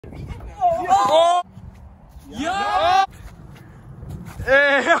Oh! Yeah!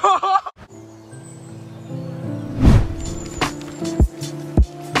 Hey!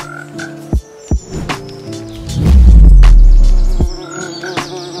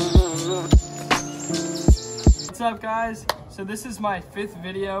 What's up, guys? So this is my 5th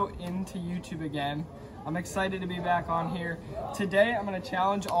video into YouTube again. I'm excited to be back on here. Today I'm going to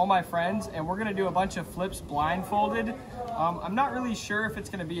challenge all my friends and we're going to do a bunch of flips blindfolded. I'm not really sure if it's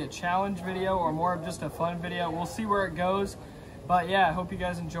going to be a challenge video or more of just a fun video. We'll see where it goes. But yeah, I hope you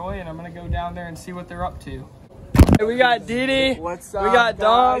guys enjoy and I'm going to go down there and see what they're up to. Hey, we got Didi, what's up, we got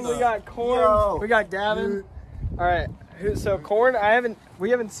Dom, guys? we got Corn, we got Gavin. All right, so Corn, we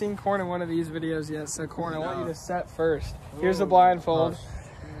haven't seen Corn in one of these videos yet. So Corn, I want you to set first. Here's the blindfold.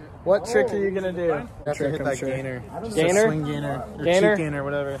 What trick are you gonna do? You have to hit that gainer. Gainer? Swing gainer. Or Gainer? cheek gainer,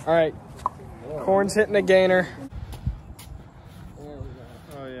 whatever. All right, Corn's hitting a gainer.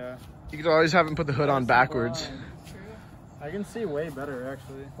 Oh yeah. You could always have him put the hood on backwards. I can see way better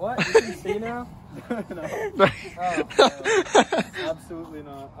actually. What? You can see now? No. Absolutely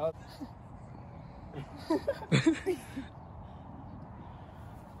not.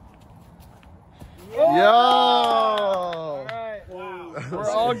 Yo! All right.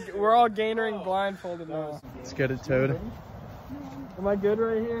 Wow. We're all gainering blindfolded now. Let's get it towed. Am I good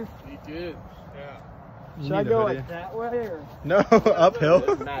right here? You did. Yeah. Should I go like that way or? No, uphill.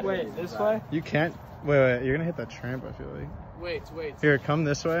 Wait, this way? You can't. Wait. You're gonna hit that tramp, I feel like. Wait. Here, come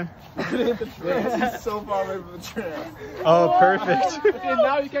this way. This is so far away from the tram. Oh, perfect. Okay,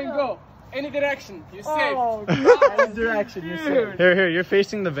 now you can go. Any direction. You're safe. Oh, God. Any direction, you're safe. Here. You're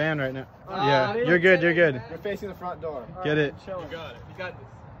facing the van right now. Yeah, you're good. You're good. You're facing the front door. Get it. You got it. You got this.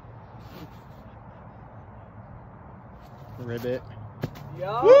 Ribbit.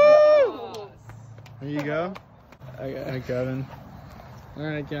 Yo. Woo! There you go. I got Gavin. All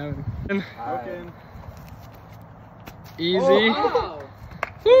right, Gavin. Okay. Easy. Wow.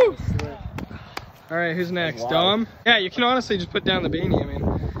 Woo! All right, who's next? Dom? Yeah, you can honestly just put down the beanie. I mean,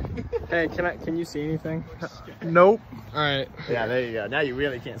 hey, can you see anything? Nope. All right. Yeah, there you go. Now you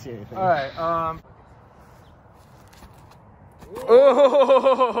really can't see anything. All right.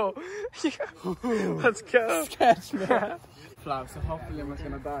 Oh! Let's go. Catch me. Flop, so hopefully I'm not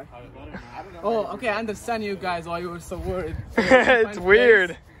gonna die. Oh, okay, I understand you guys why you were so worried. It's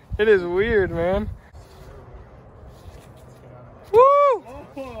weird. It is weird, man. Woo!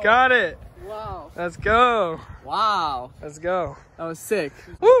 Got it. Wow. Let's go. Wow. Let's go. That was sick.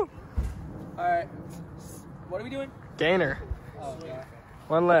 Woo! Alright. What are we doing? Gainer. Oh, yeah.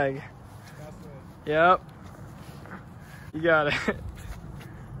 One leg. Yep. You got it.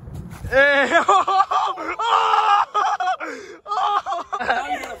 Hey!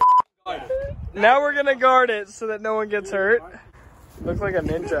 Now we're gonna guard it so that no one gets hurt. Look like a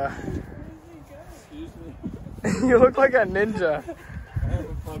ninja. You look like a ninja.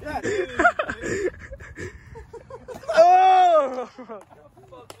 Oh!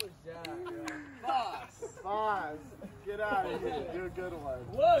 Boss, get out of here. You're a good one.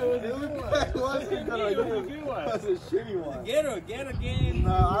 Whoa, It wasn't a good one. It was a shitty one. Get her again.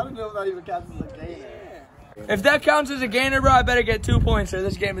 No, I don't know if that even counts as a gainer. If that counts as a gainer, bro, I better get 2 points or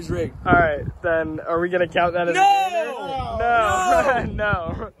this game is rigged. All right, then are we gonna count that as a gainer?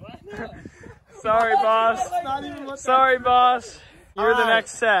 No. Sorry, boss. Sorry, boss. You're the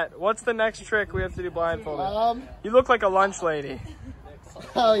next set. What's the next trick we have to do blindfolded? You look like a lunch lady.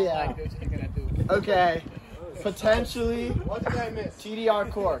 Oh yeah. Okay. Potentially. What did I miss? TDR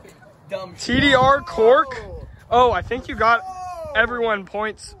cork. TDR cork? Oh, I think you got everyone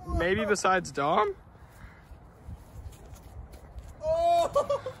points, maybe besides Dom?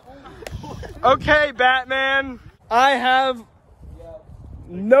 Okay, Batman. I have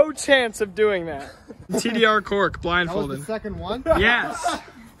no chance of doing that. TDR cork, blindfolded. That was the second one? Yes.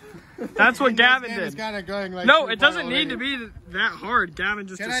 That's what Gavin did. Going like No, it doesn't need to be that hard. Gavin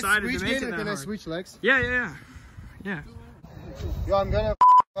just decided to make it that Can I hard. switch legs? Yeah. Yo, I'm gonna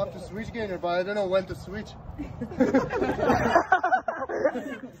up the switch gainer, but I don't know when to switch.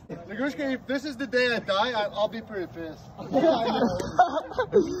 Nagushka, if this is the day I die, I'll be pretty pissed.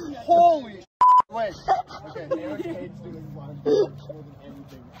 Holy shit. Wait. Okay, Erik hates doing blindfolds more than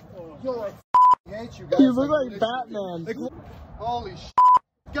anything. Yo, I hate you guys. You look like Batman. Like, holy shit.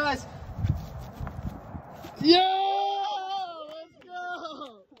 Guys. Yeah! Let's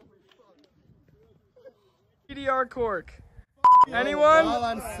go! TDR cork. Anyone? While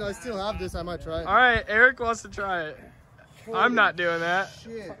I still have this, I might try it. All right, Erik wants to try it. I'm not doing that.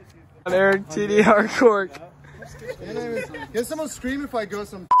 Shit. Erik, TDR cork. Can someone scream if I go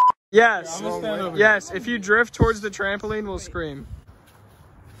some? Yes. Yes, if you drift towards the trampoline, we'll scream.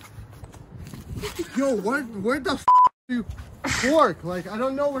 Yo, where'd the you fork? Like, I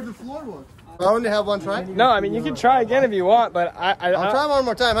don't know where the floor was. I only have one try? No, I mean, you can try again if you want, but I'll try one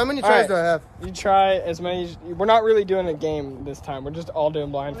more time. How many tries do I have? You try as many as, we're not really doing a game this time. We're just all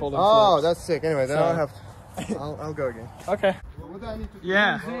doing blindfolded Oh, flips. that's sick. Anyway, then I'll go again. Okay. What do I need to do?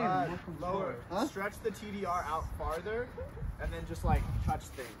 Yeah. Lower. Huh? Stretch the TDR out farther, and then just like touch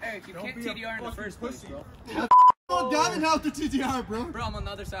things. Eric, you can't TDR in the first place, bro. Oh, Gavin helped the TDR, bro. Bro, I'm on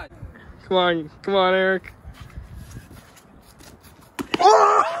the other side. Come on, Eric.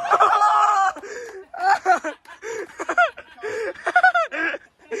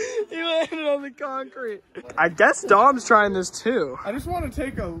 He landed on the concrete. I guess Dom's trying this too. I just want to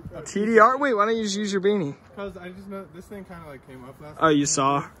take a TDR? Wait, why don't you just use your beanie? because I just know this thing kind of like came up last. Oh, you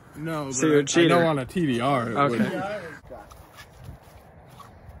saw? No, So but you're a I cheater. don't want a TDR. It Okay. wouldn't.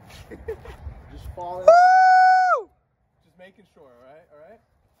 Just fall in. Woo! Just making sure, all right?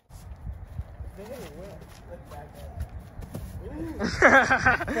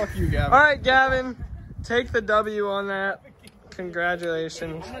 Fuck you, Gavin. All right, Gavin, take the W on that.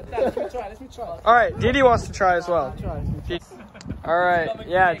 Congratulations. Let me try. All right, Didi wants to try as well. All right,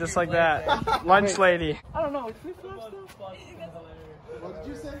 yeah, just like that. Lunch lady. I don't know. What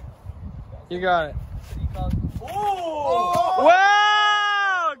did you say? You got it. Oh!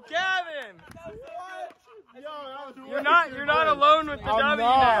 Wow, Gavin! You're not alone with the W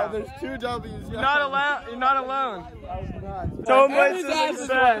now. There's 2 W's. You're not alone. So much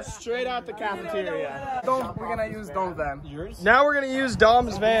success. Straight out the cafeteria. We're gonna use Dom's van. Yours? Now we're gonna use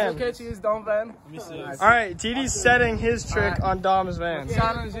Dom's van. Okay, to use Dom's van. All right, Didi's setting his trick on Dom's van.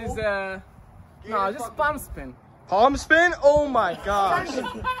 Challenge is no, just palm spin. Palm spin? Oh my gosh.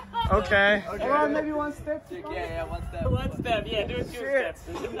 Okay. Or maybe one step. Yeah, one step. One step, yeah, do 2 steps.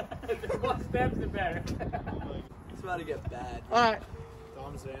 1 step's the better. It's about to get bad. All right.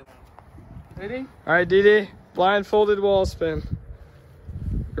 Dom's van. Ready? All right, Didi. Blindfolded wall spin.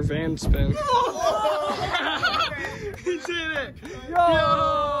 Or van spin. He did it.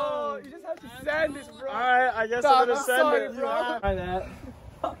 Yo! You just have to send this, bro. All right, I guess I'm gonna I'm send sorry, it. bro. Try that.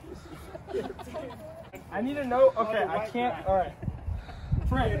 I need to know. Okay, I can't. All right.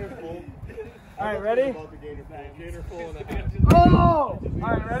 Frank. All right, ready? Oh! All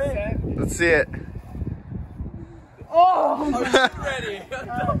right, ready? Let's see it. Oh! Ready.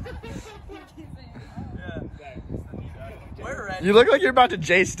 We're ready. You look like you're about to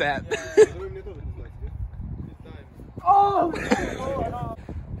J-stat. Oh!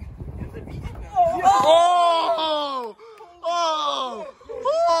 Oh! Oh!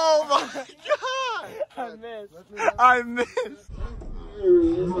 Oh my God! I missed.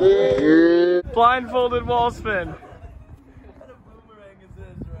 Blindfolded wall spin. What a boomerang is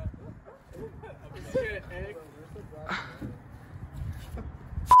this, bro?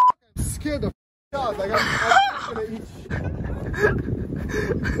 Scared the off. Like, I'm gonna eat.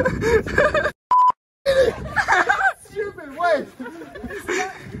 Stupid, wait.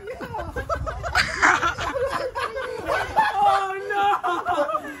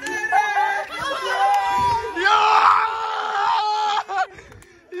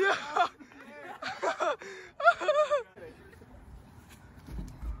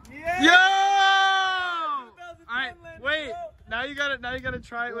 Yo! Alright, wait. Now you gotta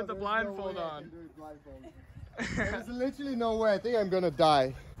try it with the blindfold on. There's literally no way. I think I'm gonna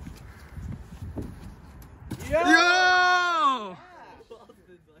die. Yo!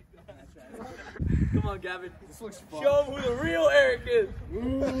 Come on, Gavin. This looks fun. Show him who the real Eric is.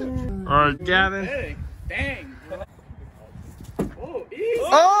 Alright, Gavin. Eric, dang. Oh, easy.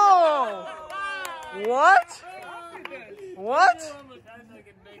 Oh! What? What?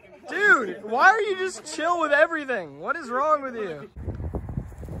 Dude, why are you just chill with everything? What is wrong with you?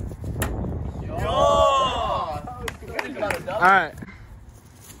 Alright.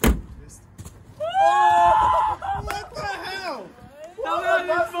 What the hell? Alright.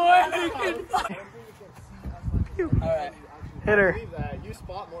 Hit her. You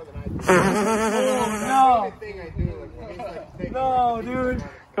spot more than I do. No. Thing I do, like, No, dude.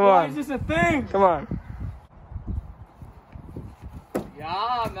 Come on. It's just a thing. Come on.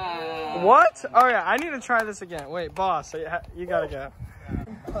 Yeah, man. What? Oh yeah, I need to try this again. Wait, boss, you gotta go.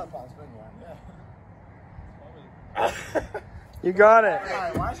 You got it.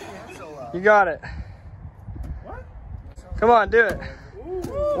 You got it. What? Come on, do it.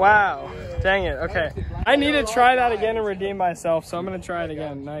 Wow. Dang it. Okay. I need to try that again and redeem myself, so I'm gonna try it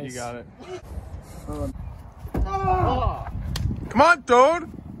again. Nice. You got it. Come on, dude.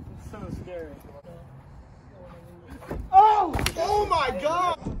 So scary. Oh my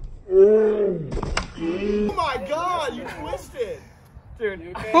God! Oh my God! You twisted.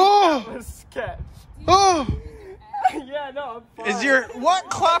 Dude, okay? Oh! That was sketch. Oh! Yeah, no, I'm fine. Is your what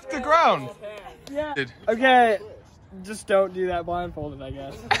clapped the ground? Yeah. Dude. Okay, just don't do that blindfolded, I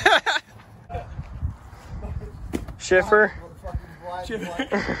guess. Schiffer.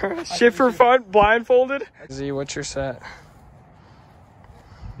 Schiffer fun, blindfolded. Z, what's your set? To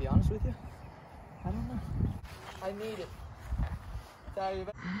be honest with you, I don't know. I need it.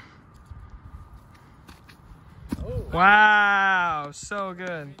 Wow, so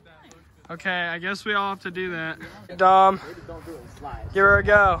good. Okay, I guess we all have to do that. Dom, give her a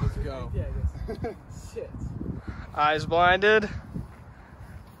go. Let's go. Shit. Eyes blinded.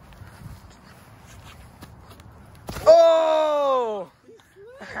 Oh!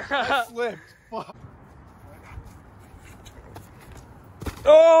 Slipped.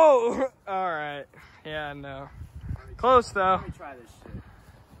 Oh! All right. Yeah, no. Close though. Let me try this shit.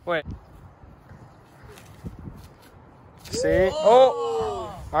 Wait. See?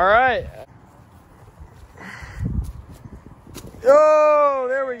 Oh! All right. Oh,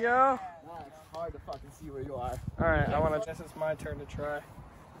 there we go. Nah, it's hard to fucking see where you are. All right, I want to. This is my turn to try.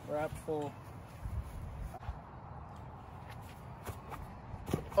 Wrap full.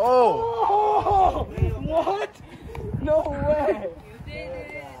 Oh! What? No way.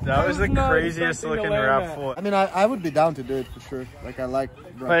 That was the not craziest expecting to looking land wrap that. full. I mean, I would be down to do it for sure. Like, I like.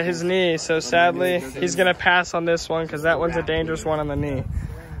 But his knee, so sadly, he's going to pass on this one because that one's a dangerous one on the knee.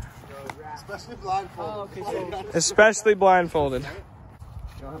 Especially blindfolded. Especially blindfolded. You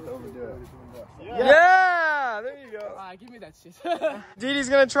don't have to overdo it. Yeah! There you go. Alright, give me that shit. Didi's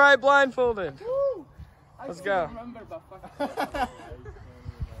going to try blindfolded. Let's go. Remember, but fuck.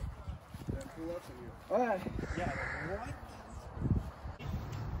 Alright.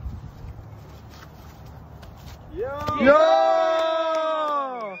 Yo!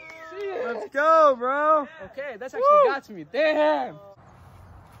 Let's go, bro. Okay, that's actually got to me. Damn.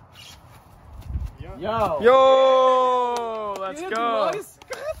 Yo. Yo! Let's Good go. boys.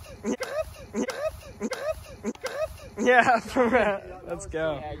 Yeah, let's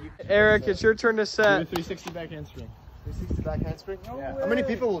go. Eric, it's your turn to set. 360 back handspring. 360 back handspring? Yeah. How many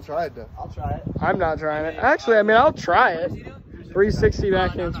people will try it though? I'll try it. I'm not trying it. Actually, I mean, I'll try it. 360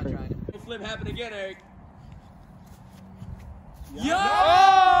 back handspring. Flip happen again, Erik. Yo!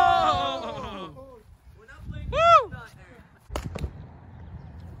 We're not playing Woo!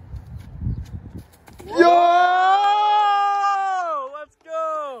 Erik. Yo! Let's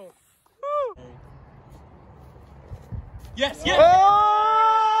go! Woo! Yes, yes. Oh!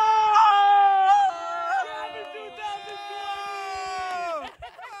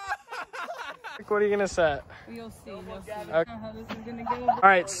 What are you gonna set? You'll see. You'll see. Okay. How this is gonna go. All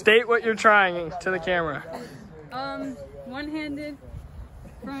right, state what you're trying to the camera. One-handed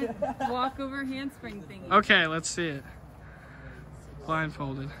front walkover handspring thingy. Okay, let's see it.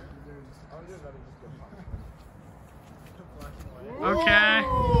 Blindfolded. Okay,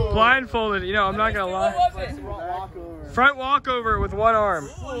 blindfolded. You know, I'm not gonna lie. Front walkover with one arm.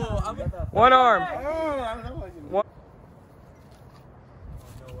 One arm. One.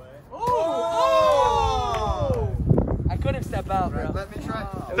 I couldn't step out, bro. Let me try.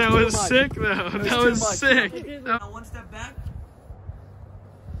 That was sick, though. That was sick. One step back.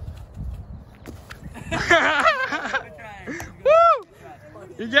 Woo!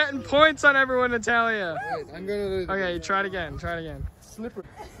 You're getting points on everyone, Natalia. Wait, I'm gonna. Okay, try it again. Try it again. Slipper.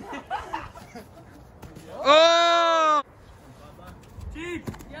 Oh!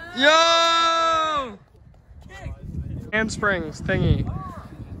 Yo! Handsprings thingy.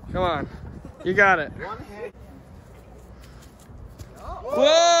 Come on. You got it.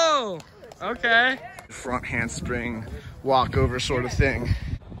 Whoa! Okay. Front handspring walkover sort of thing.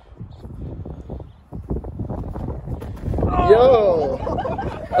 Yo!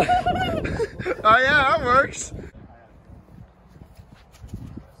 Oh yeah, that works.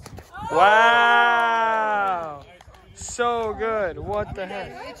 Wow! So good. What the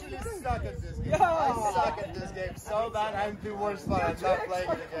heck? I suck at this game. I suck at this game so bad. I'm the worst one. I'm not playing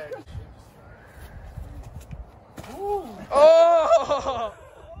the game. Oh!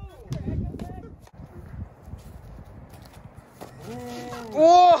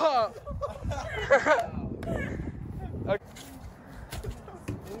 Whoa!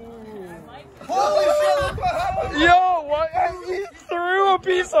 Holy shit! Look what happened! Yo, what? He threw a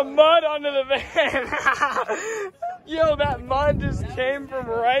piece of mud onto the van. Yo, that mud just came from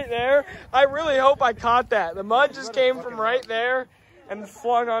right there. I really hope I caught that. The mud just came from right there and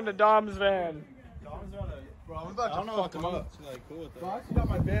flung onto Dom's van. Bro, I'm about to fuck him up.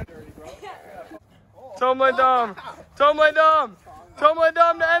 Tell my Dom. Tell my Dom. Tell my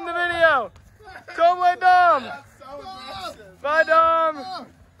Dom to end the video. Tell my Dom. So aggressive. Bye, Dom.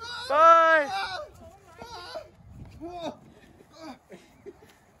 Bye.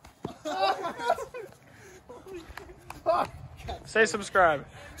 Say subscribe.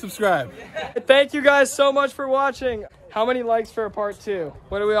 Subscribe. Thank you guys so much for watching. How many likes for a part 2?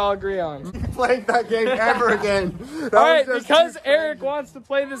 What do we all agree on? Playing that game ever again. All right, because Eric wants to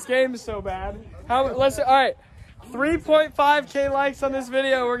play this game so bad. All right, 3.5K likes on this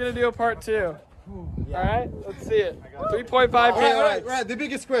video. We're gonna do a part 2. All right, let's see it. 3.5K likes. Right. The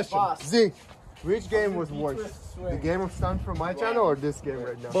biggest question. Zeke, which game was worse? The Game of Sun from my channel or this game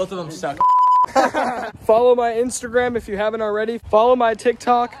right now? Both of them suck. Follow my Instagram if you haven't already. Follow my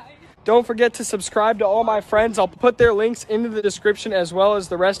TikTok. Don't forget to subscribe to all my friends. I'll put their links into the description as well as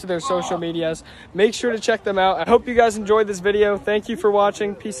the rest of their social medias. Make sure to check them out. I hope you guys enjoyed this video. Thank you for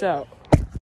watching. Peace out.